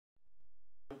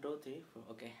2, 3, 4.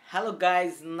 Okay. Hello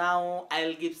guys. Now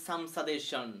I'll give some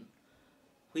suggestion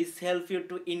which help you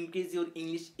to increase your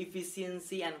English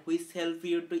efficiency and which help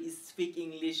you to speak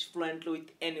English fluently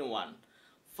with anyone.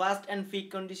 First and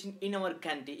fifth condition in our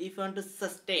country, if you want to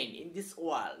sustain in this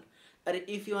world, or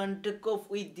if you want to cope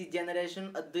with the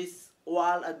generation of this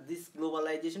world, of this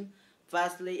globalization,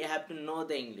 firstly you have to know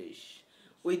the English.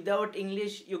 Without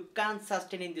English, you can't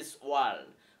sustain in this world,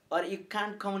 or you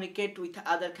can't communicate with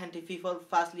other country people.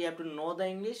 Firstly, you have to know the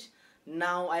English.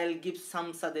 Now I'll give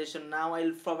some suggestion. Now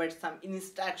I'll provide some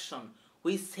instruction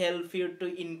which help you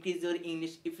to increase your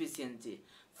English efficiency.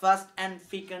 First and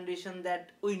fifth condition that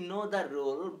we know the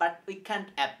rule but we can't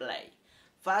apply.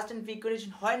 First and fifth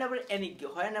condition, whenever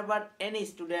any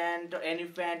student or any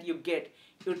friend you get,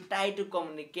 you try to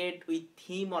communicate with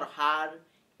him or her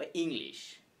by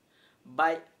English.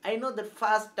 But I know that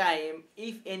first time,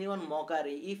 if anyone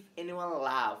mockery, if anyone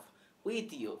laugh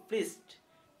with you, please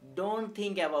don't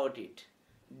think about it.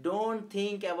 Don't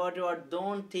think about it, or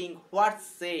don't think what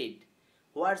said.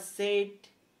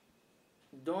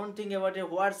 Don't think about it,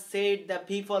 what said the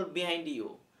people behind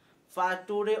you. For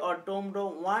today or tomorrow,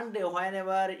 one day,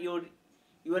 whenever you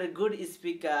are a good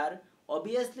speaker,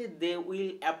 obviously they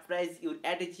will appraise your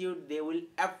attitude, they will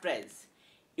appraise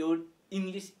your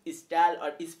English style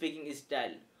or speaking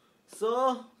style.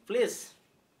 So please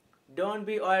don't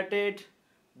be irritated.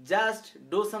 Just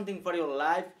do something for your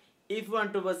life. If you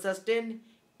want to be sustained,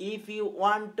 if you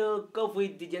want to cope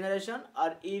with the generation,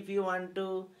 or if you want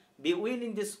to be win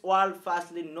in this world,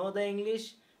 firstly know the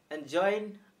English and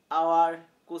join our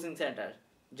coaching center.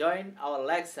 Join our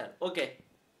lecture. Okay.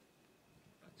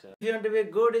 If you want to be a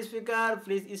good speaker,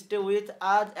 please stay with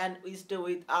us and stay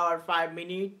with our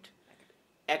 5-minute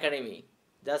academy.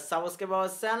 Just subscribe our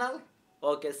channel.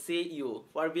 Okay, see you.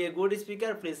 For be a good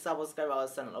speaker, please subscribe our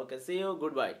channel. Okay, see you.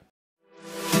 Goodbye.